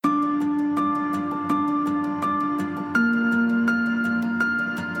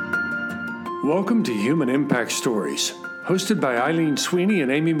Welcome to Human Impact Stories, hosted by Eileen Sweeney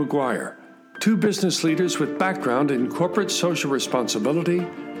and Amy McGuire, two business leaders with background in corporate social responsibility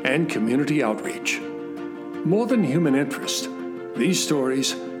and community outreach. More than human interest, these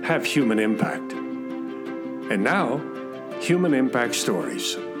stories have human impact. And now, Human Impact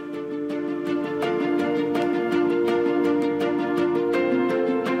Stories.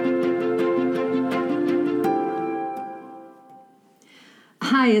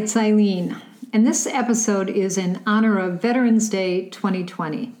 Hi, it's Eileen, and this episode is in honor of Veterans Day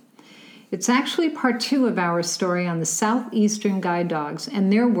 2020. It's actually part 2 of our story on the Southeastern Guide Dogs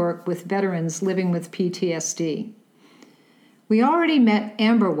and their work with veterans living with PTSD. We already met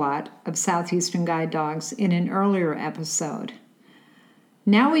Amber Watt of Southeastern Guide Dogs in an earlier episode.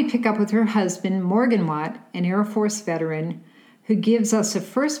 Now we pick up with her husband, Morgan Watt, an Air Force veteran, who gives us a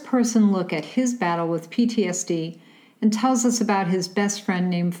first-person look at his battle with PTSD and tells us about his best friend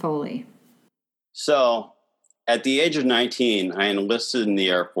named Foley. So, at the age of 19, I enlisted in the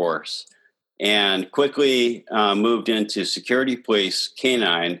Air Force and quickly moved into security police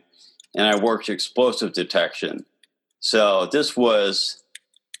K-9, and I worked explosive detection. So this was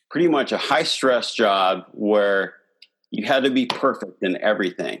pretty much a high-stress job where you had to be perfect in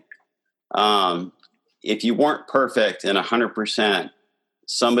everything. If you weren't perfect and 100%,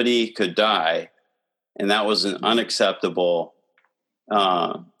 somebody could die, and that was an unacceptable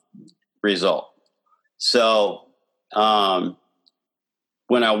result. So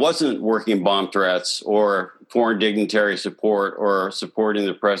when I wasn't working bomb threats or foreign dignitary support or supporting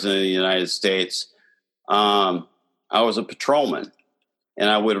the President of the United States, I was a patrolman, and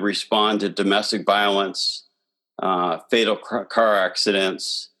I would respond to domestic violence, fatal car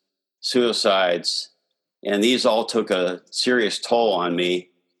accidents, suicides, and these all took a serious toll on me,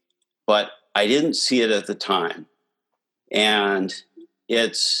 but I didn't see it at the time. And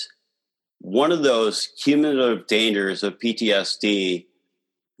it's one of those cumulative dangers of PTSD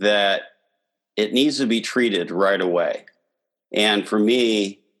that it needs to be treated right away. And for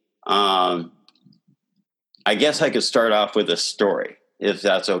me, I guess I could start off with a story, if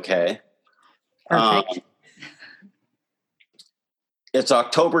that's okay. Perfect. It's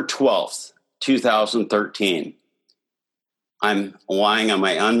October 12th, 2013. I'm lying on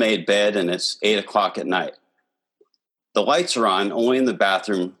my unmade bed, and it's 8 o'clock at night. The lights are on only in the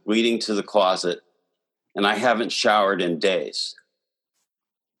bathroom leading to the closet, and I haven't showered in days.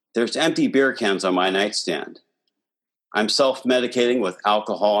 There's empty beer cans on my nightstand. I'm self-medicating with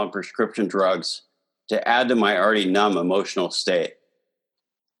alcohol and prescription drugs to add to my already numb emotional state.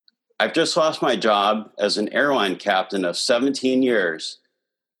 I've just lost my job as an airline captain of 17 years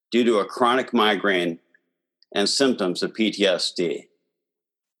due to a chronic migraine and symptoms of PTSD.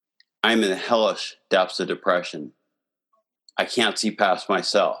 I'm in the hellish depths of depression. I can't see past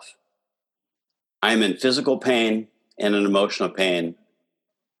myself. I'm in physical pain and in emotional pain,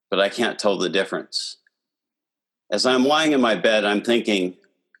 but I can't tell the difference. As I'm lying in my bed, I'm thinking,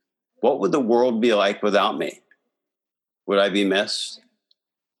 what would the world be like without me? Would I be missed?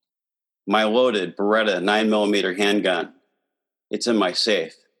 My loaded Beretta 9mm handgun, it's in my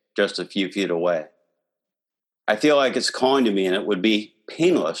safe, just a few feet away. I feel like it's calling to me, and it would be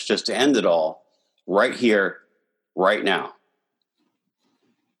painless just to end it all right here, right now.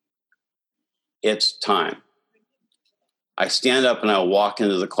 It's time. I stand up and I walk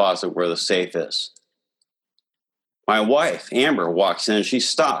into the closet where the safe is. My wife, Amber, walks in and she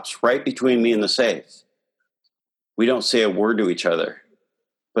stops right between me and the safe. We don't say a word to each other,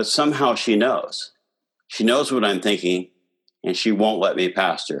 but somehow she knows. She knows what I'm thinking, and she won't let me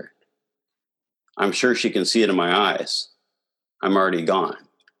past her. I'm sure she can see it in my eyes. I'm already gone.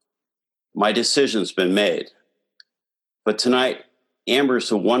 My decision's been made. But tonight, Amber's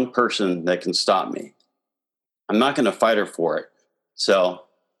the one person that can stop me. I'm not going to fight her for it. So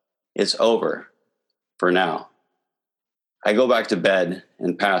it's over for now. I go back to bed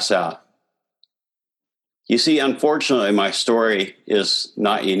and pass out. You see, unfortunately, my story is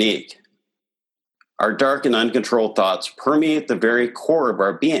not unique. Our dark and uncontrolled thoughts permeate the very core of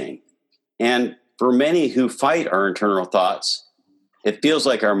our being. And for many who fight our internal thoughts, it feels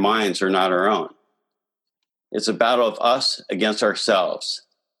like our minds are not our own. It's a battle of us against ourselves,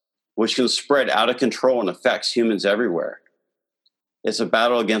 which can spread out of control and affects humans everywhere. It's a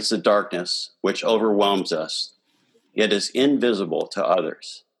battle against the darkness, which overwhelms us, yet is invisible to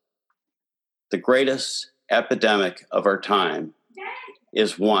others. The greatest epidemic of our time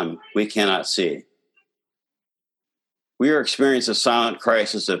is one we cannot see. We are experiencing a silent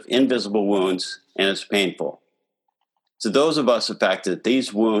crisis of invisible wounds, and it's painful. To those of us affected,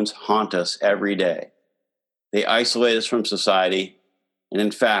 these wounds haunt us every day. They isolate us from society, and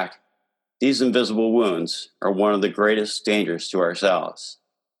in fact, these invisible wounds are one of the greatest dangers to ourselves.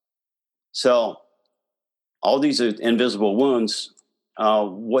 So all these invisible wounds,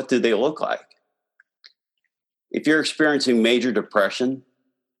 what do they look like? If you're experiencing major depression,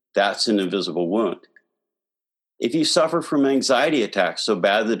 that's an invisible wound. If you suffer from anxiety attacks so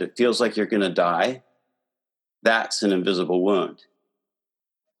bad that it feels like you're going to die, that's an invisible wound.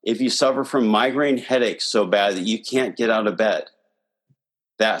 If you suffer from migraine headaches so bad that you can't get out of bed,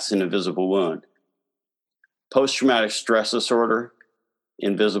 that's an invisible wound. Post-traumatic stress disorder,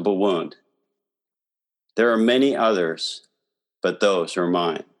 invisible wound. There are many others, but those are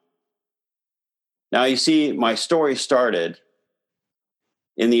mine. Now, you see, my story started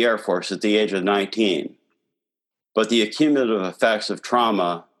in the Air Force at the age of 19, but the accumulative effects of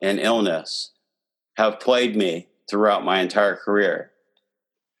trauma and illness have plagued me throughout my entire career.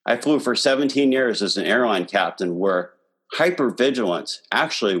 I flew for 17 years as an airline captain where hypervigilance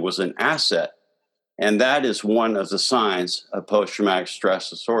actually was an asset, and that is one of the signs of post-traumatic stress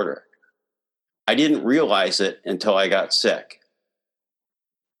disorder. I didn't realize it until I got sick.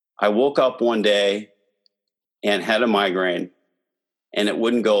 I woke up one day and had a migraine, and it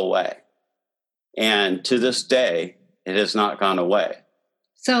wouldn't go away. And to this day, it has not gone away.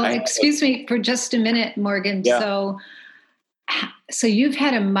 So, excuse me for just a minute, Morgan. Yeah. So you've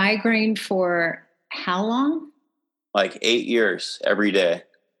had a migraine for how long? Like 8 years every day.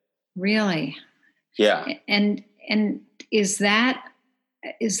 Really? Yeah. And is that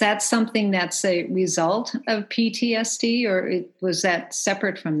something that's a result of PTSD, or was that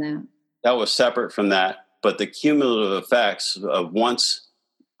separate from that? That was separate from that. But the cumulative effects of once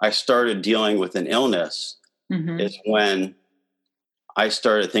I started dealing with an illness is when I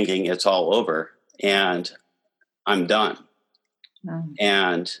started thinking it's all over and I'm done. Oh.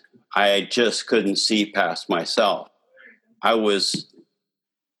 And I just couldn't see past myself. I was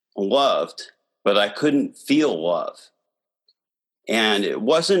loved, but I couldn't feel love. And it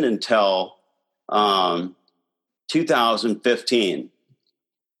wasn't until 2015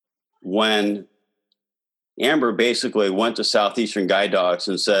 when Amber basically went to Southeastern Guide Dogs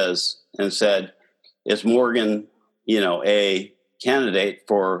and said, is Morgan, a candidate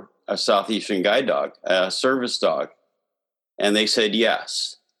for a Southeastern Guide Dog, a service dog? And they said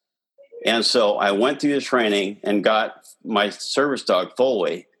yes. And so I went through the training and got my service dog,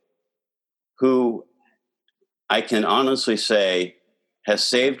 Foley, who I can honestly say has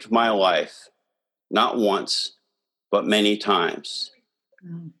saved my life, not once, but many times.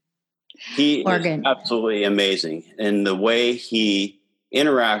 He is absolutely amazing. And the way he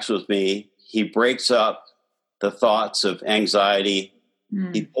interacts with me, he breaks up the thoughts of anxiety.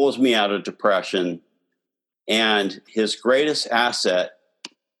 He pulls me out of depression. And his greatest asset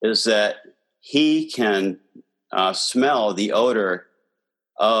is that he can smell the odor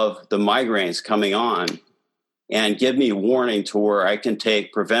of the migraines coming on and give me warning to where I can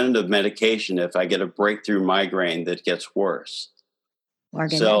take preventative medication if I get a breakthrough migraine that gets worse.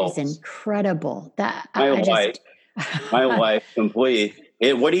 Morgan, that is incredible. My wife completely.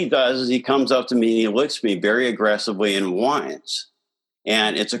 What he does is he comes up to me and he licks me very aggressively and whines.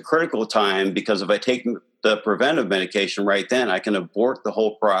 And it's a critical time because if I take the preventive medication right then, I can abort the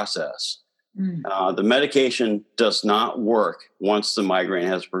whole process. The medication does not work once the migraine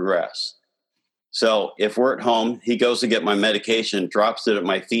has progressed. So if we're at home, he goes to get my medication, drops it at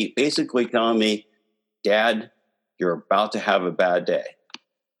my feet, basically telling me, Dad, you're about to have a bad day.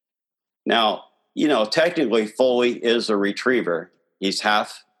 Now, technically Foley is a retriever. He's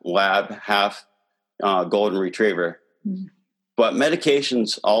half lab, half golden retriever. But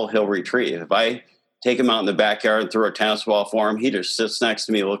medication's all he'll retrieve. If I take him out in the backyard and throw a tennis ball for him, he just sits next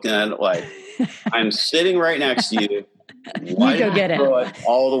to me looking at it like, I'm sitting right next to you. Why go get throw it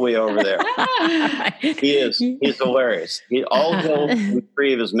all the way over there? He's hilarious. He'll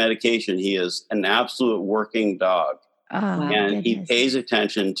retrieve his medication. He is an absolute working dog. And he pays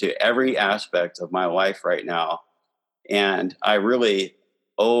attention to every aspect of my life right now. And I really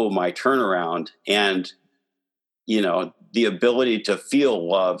owe my turnaround and, the ability to feel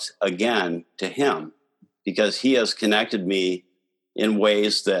loved again to him, because he has connected me in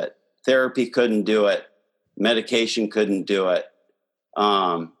ways that therapy couldn't do it, medication couldn't do it.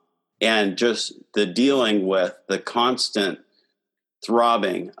 And just the dealing with the constant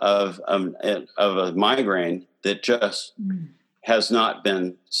throbbing of a migraine that just has not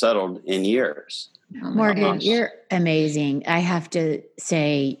been settled in years. Morgan, you're amazing. I have to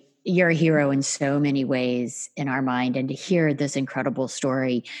say you're a hero in so many ways in our mind, and to hear this incredible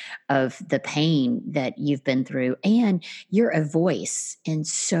story of the pain that you've been through, and you're a voice in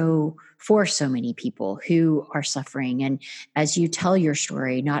so for so many people who are suffering. And as you tell your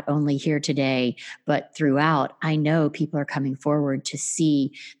story, not only here today, but throughout, I know people are coming forward to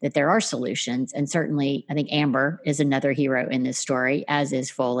see that there are solutions. And certainly, I think Amber is another hero in this story, as is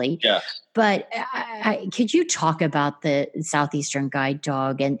Foley. Yeah. But could you talk about the Southeastern Guide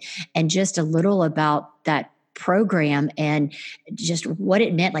Dog and just a little about that program and just what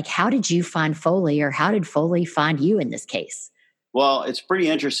it meant? Like, how did you find Foley, or how did Foley find you in this case? Well, it's pretty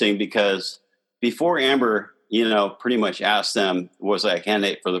interesting because before Amber, pretty much asked them, was I a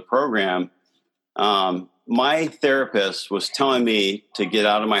candidate for the program? My therapist was telling me to get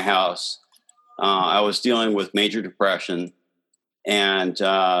out of my house. I was dealing with major depression, and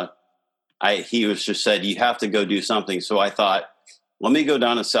he was just said, you have to go do something. So I thought, let me go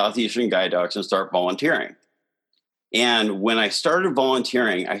down to Southeastern Guide Dogs and start volunteering. And when I started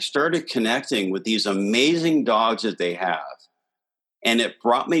volunteering, I started connecting with these amazing dogs that they have. And it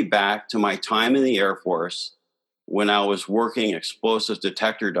brought me back to my time in the Air Force when I was working explosive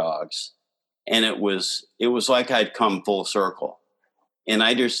detector dogs. And it was like I'd come full circle. And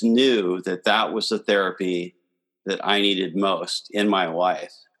I just knew that that was the therapy that I needed most in my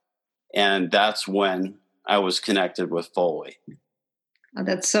life. And that's when I was connected with Foley. Oh,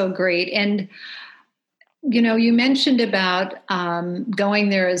 that's so great. And, you mentioned about going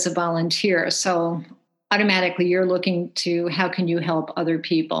there as a volunteer. So automatically you're looking to how can you help other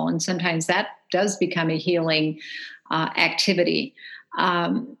people? And sometimes that does become a healing activity.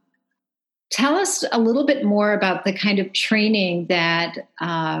 Tell us a little bit more about the kind of training that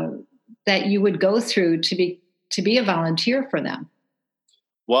you would go through to be a volunteer for them.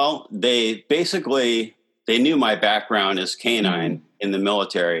 Well, they knew my background as canine in the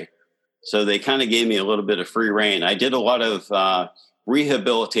military. So they kind of gave me a little bit of free rein. I did a lot of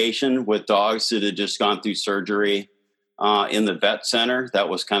rehabilitation with dogs that had just gone through surgery in the vet center. That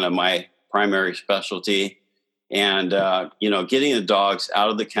was kind of my primary specialty. And, getting the dogs out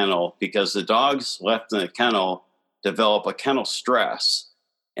of the kennel, because the dogs left in the kennel develop a kennel stress,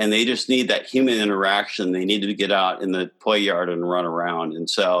 and they just need that human interaction. They needed to get out in the play yard and run around. And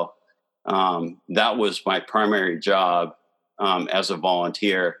so that was my primary job as a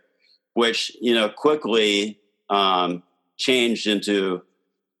volunteer, which, quickly changed into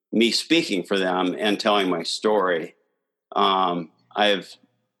me speaking for them and telling my story. I've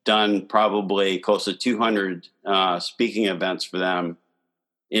done probably close to 200 speaking events for them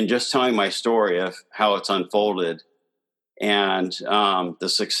in just telling my story of how it's unfolded and the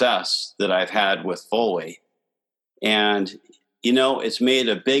success that I've had with Foley. And, it's made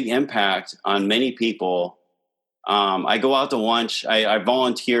a big impact on many people. I go out to lunch. I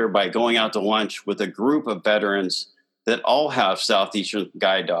volunteer by going out to lunch with a group of veterans that all have Southeastern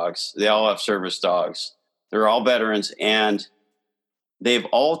Guide Dogs. They all have service dogs. They're all veterans. And they've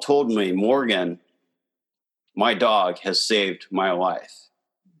all told me, Morgan, my dog has saved my life.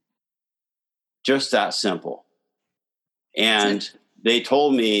 Just that simple. And they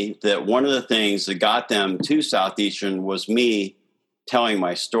told me that one of the things that got them to Southeastern was me telling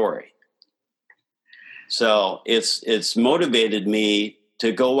my story. So it's motivated me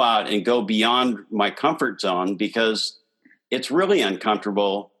to go out and go beyond my comfort zone, because it's really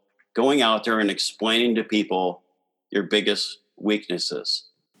uncomfortable going out there and explaining to people your biggest weaknesses.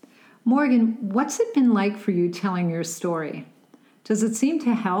 Morgan, what's it been like for you telling your story? Does it seem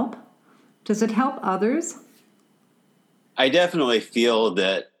to help? Does it help others? I definitely feel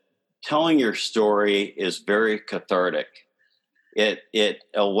that telling your story is very cathartic. It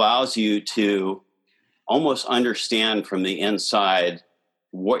allows you to almost understand from the inside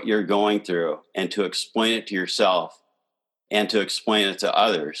what you're going through, and to explain it to yourself and to explain it to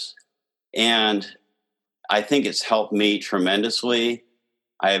others. And I think it's helped me tremendously.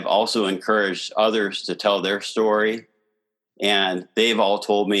 I have also encouraged others to tell their story. And they've all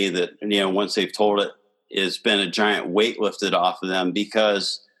told me that, once they've told it, it's been a giant weight lifted off of them,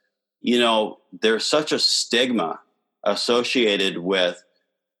 because, there's such a stigma associated with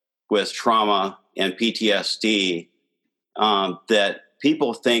trauma and PTSD that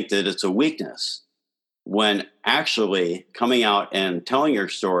people think that it's a weakness, when actually coming out and telling your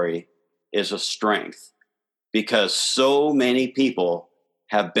story is a strength, because so many people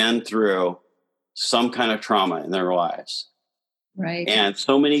have been through some kind of trauma in their lives. Right. And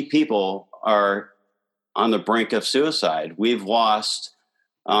so many people are on the brink of suicide. We've lost,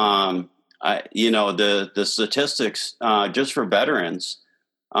 the statistics just for veterans.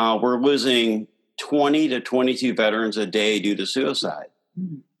 We're losing 20 to 22 veterans a day due to suicide.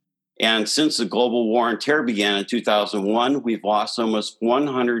 Mm-hmm. And since the global war on terror began in 2001, we've lost almost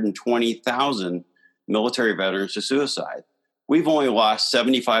 120,000 military veterans to suicide. we've only lost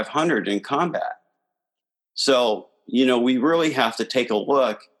 7,500 in combat. So, we really have to take a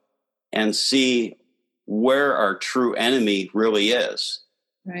look and see where our true enemy really is.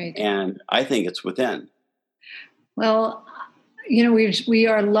 Right. And I think it's within. Well, we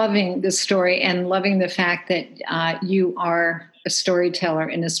are loving this story and loving the fact that you are a storyteller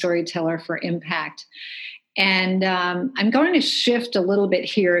and a storyteller for impact. And I'm going to shift a little bit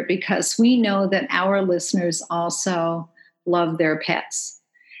here because we know that our listeners also love their pets.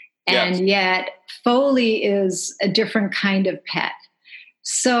 Yes. And yet Foley is a different kind of pet.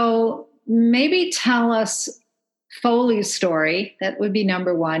 So maybe tell us Foley's story. That would be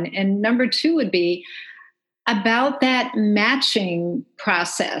number one. And number two would be about that matching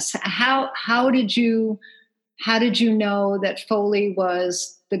process. How did you know that Foley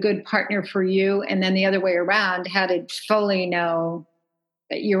was the good partner for you? And then the other way around, how did Foley know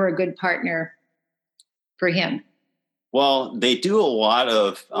that you were a good partner for him? Well, they do a lot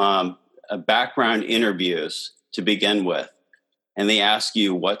of background interviews to begin with. And they ask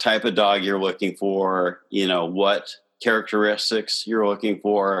you what type of dog you're looking for, what characteristics you're looking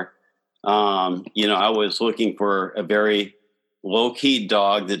for. I was looking for a very low-key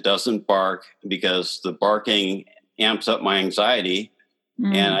dog that doesn't bark because the barking amps up my anxiety.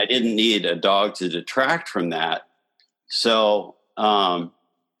 And I didn't need a dog to detract from that. So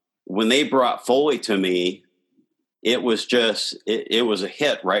when they brought Foley to me, it was just, it was a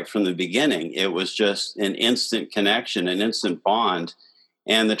hit right from the beginning. It was just an instant connection, an instant bond.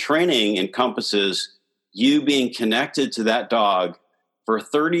 And the training encompasses you being connected to that dog for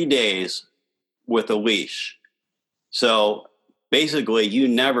 30 days with a leash. So basically, you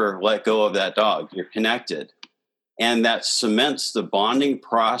never let go of that dog. You're connected. And that cements the bonding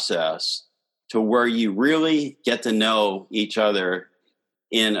process to where you really get to know each other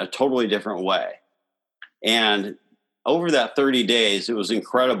in a totally different way. And over that 30 days, it was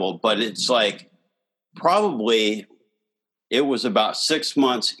incredible. But it's like probably it was about 6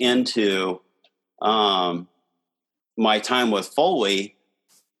 months into my time with Foley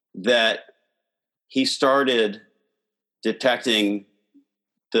that he started detecting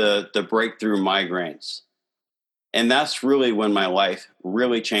the breakthrough migraines. And that's really when my life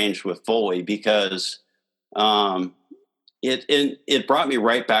really changed with Foley, because it brought me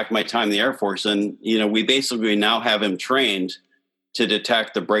right back my time in the Air Force. And, we basically now have him trained to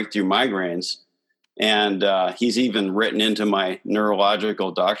detect the breakthrough migraines. And he's even written into my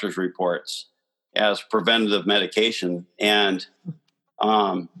neurological doctor's reports as preventative medication. And,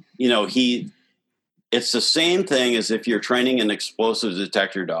 it's the same thing as if you're training an explosive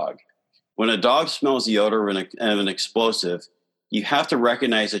detector dog. When a dog smells the odor of an explosive, you have to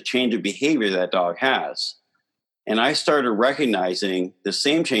recognize a change of behavior that dog has. And I started recognizing the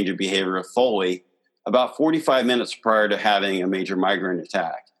same change of behavior with Foley about 45 minutes prior to having a major migraine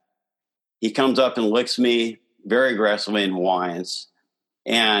attack. He comes up and licks me very aggressively and whines.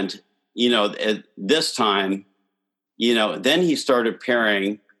 And, at this time, then he started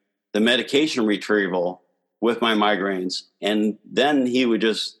pairing the medication retrieval with my migraines. And then he would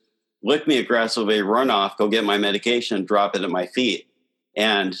just lick me aggressively, run off, go get my medication, drop it at my feet.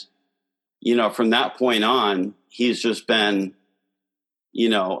 And, from that point on, he's just been,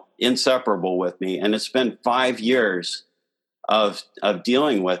 inseparable with me. And it's been 5 years of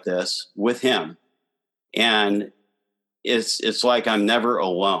dealing with this with him. And it's like I'm never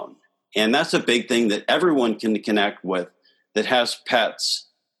alone. And that's a big thing that everyone can connect with that has pets.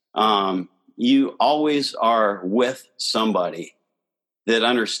 You always are with somebody that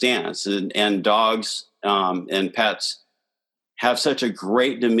understands, and dogs and pets have such a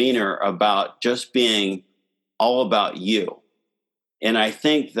great demeanor about just being all about you. And I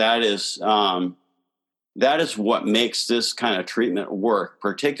think that is what makes this kind of treatment work,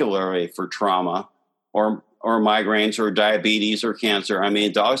 particularly for trauma or migraines or diabetes or cancer. I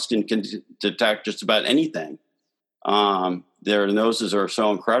mean, dogs can detect just about anything. Their noses are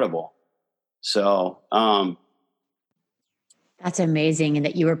so incredible. So, that's amazing, and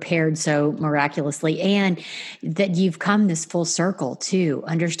that you were paired so miraculously, and that you've come this full circle to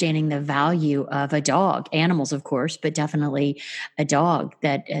understanding the value of a dog, animals, of course, but definitely a dog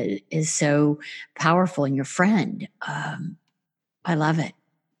that is so powerful and your friend. I love it.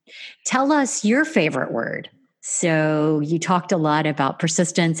 Tell us your favorite word. So you talked a lot about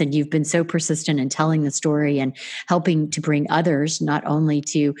persistence, and you've been so persistent in telling the story and helping to bring others not only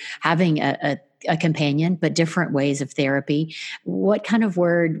to having a companion, but different ways of therapy. What kind of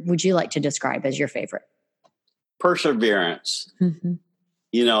word would you like to describe as your favorite? Perseverance.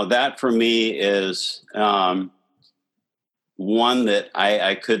 Mm-hmm. That for me is one that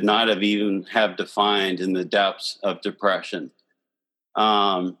I could not have even have defined in the depths of depression.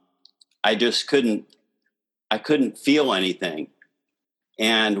 I just couldn't feel anything.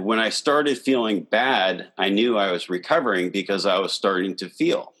 And when I started feeling bad, I knew I was recovering because I was starting to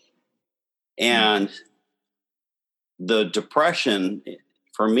feel. And the depression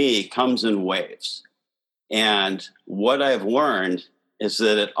for me comes in waves. And what I've learned is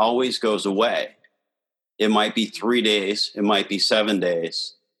that it always goes away. It might be 3 days, it might be 7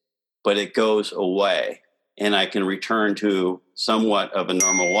 days, but it goes away. And I can return to somewhat of a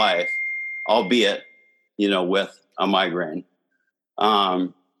normal life, albeit, with a migraine.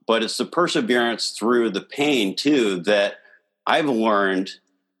 But it's the perseverance through the pain too, that I've learned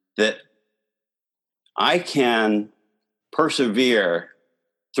that I can persevere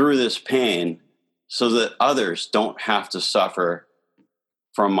through this pain so that others don't have to suffer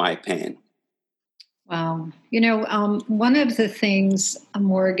from my pain. Wow. One of the things,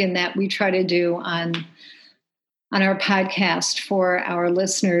 Morgan, that we try to do on our podcast for our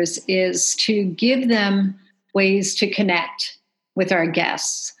listeners is to give them ways to connect with our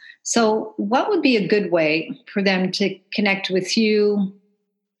guests. So what would be a good way for them to connect with you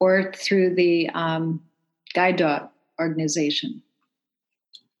or through the Guide Dog organization?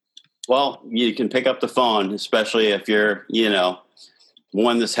 Well, you can pick up the phone, especially if you're,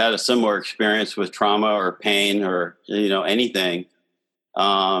 one that's had a similar experience with trauma or pain or, anything.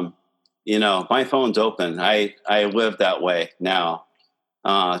 My phone's open. I live that way now.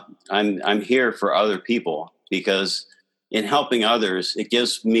 I'm here for other people because in helping others, it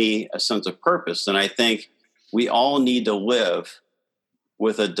gives me a sense of purpose. And I think we all need to live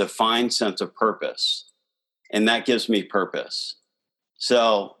with a defined sense of purpose. And that gives me purpose.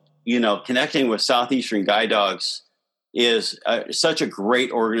 So, connecting with Southeastern Guide Dogs is such a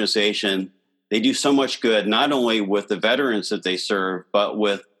great organization. They do so much good, not only with the veterans that they serve, but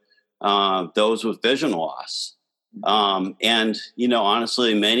with those with vision loss. And,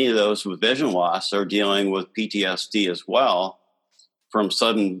 honestly, many of those with vision loss are dealing with PTSD as well from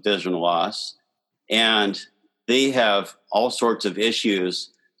sudden vision loss. And they have all sorts of issues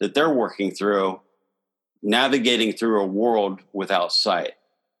that they're working through, navigating through a world without sight.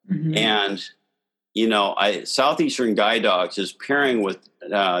 Mm-hmm. And, Southeastern Guide Dogs is pairing with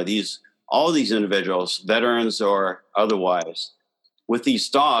all these individuals, veterans or otherwise, with these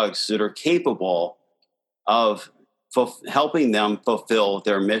dogs that are capable of helping them fulfill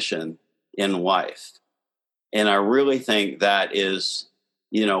their mission in life. And I really think that is,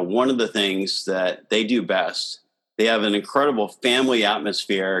 one of the things that they do best. They have an incredible family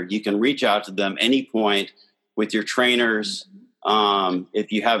atmosphere. You can reach out to them any point with your trainers.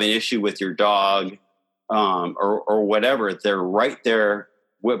 If you have an issue with your dog or whatever, they're right there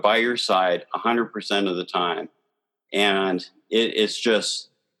by your side 100% of the time. And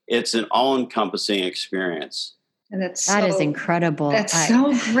it's an all-encompassing experience. And that is incredible. That's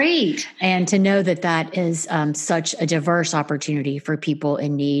so great. And to know that is such a diverse opportunity for people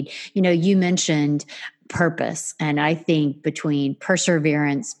in need. You mentioned purpose. And I think between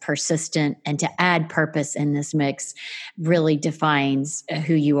perseverance, persistent, and to add purpose in this mix really defines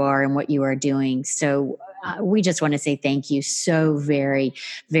who you are and what you are doing. So we just want to say thank you so very,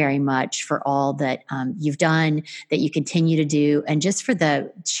 very much for all that you've done, that you continue to do, and just for the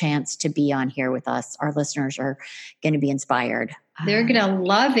chance to be on here with us. Our listeners are going to be inspired. They're going to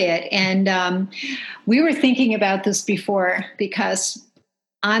love it. And we were thinking about this before because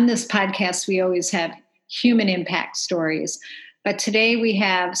on this podcast, we always have human impact stories. But today we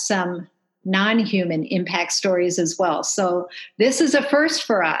have some non-human impact stories as well. So this is a first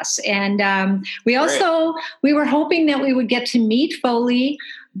for us. And we were hoping that we would get to meet Foley,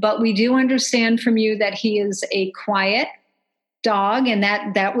 but we do understand from you that he is a quiet dog, and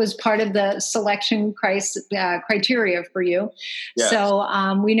that was part of the selection criteria for you. Yes.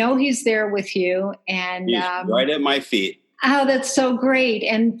 So we know he's there with you, and he's right at my feet. Oh, that's so great.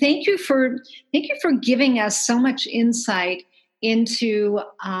 And thank you for giving us so much insight into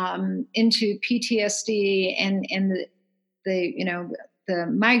PTSD and the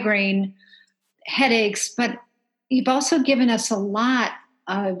migraine headaches, but you've also given us a lot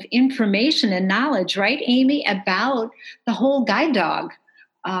of information and knowledge, right, Amy, about the whole guide dog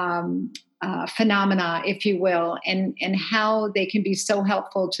phenomena, if you will, and how they can be so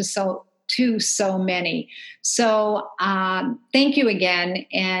helpful to so many. So thank you again.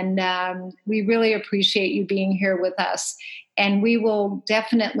 And we really appreciate you being here with us. And we will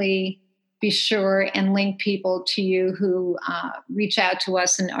definitely be sure and link people to you who reach out to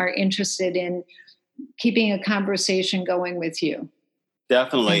us and are interested in keeping a conversation going with you.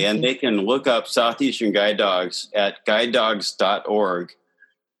 Definitely. And they can look up Southeastern Guide Dogs at guidedogs.org.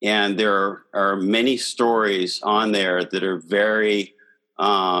 And there are many stories on there that are very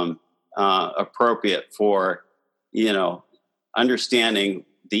appropriate for, understanding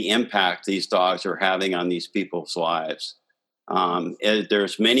the impact these dogs are having on these people's lives.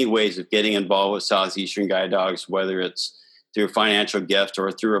 There's many ways of getting involved with Southeastern Guide Dogs, whether it's through financial gift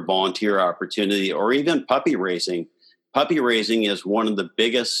or through a volunteer opportunity or even puppy raising. Puppy raising is one of the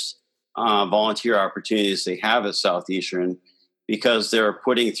biggest volunteer opportunities they have at Southeastern, because they're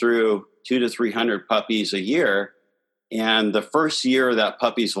putting through 200 to 300 puppies a year. And the first year of that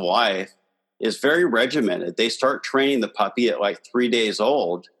puppy's life is very regimented. They start training the puppy at like 3 days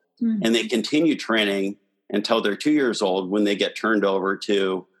old, and they continue training until they're 2 years old when they get turned over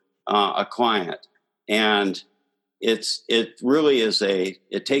to a client. And it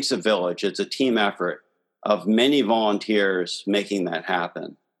takes a village. It's a team effort of many volunteers making that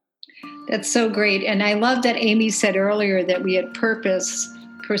happen. That's so great. And I love that Amy said earlier that we had purpose,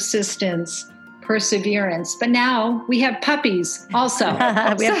 persistence, perseverance, but now we have puppies also.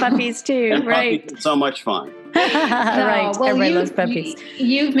 We have puppies too, and right? Puppies are so much fun. Right. Well, everybody loves puppies.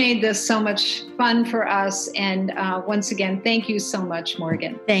 You've made this so much fun for us. And once again, thank you so much,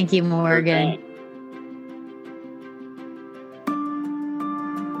 Morgan. Thank you, Morgan. Okay.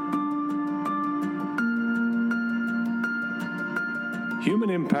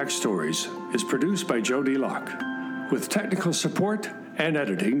 Human Impact Stories is produced by Jody Locke, with technical support and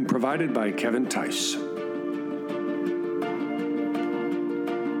editing provided by Kevin Tice.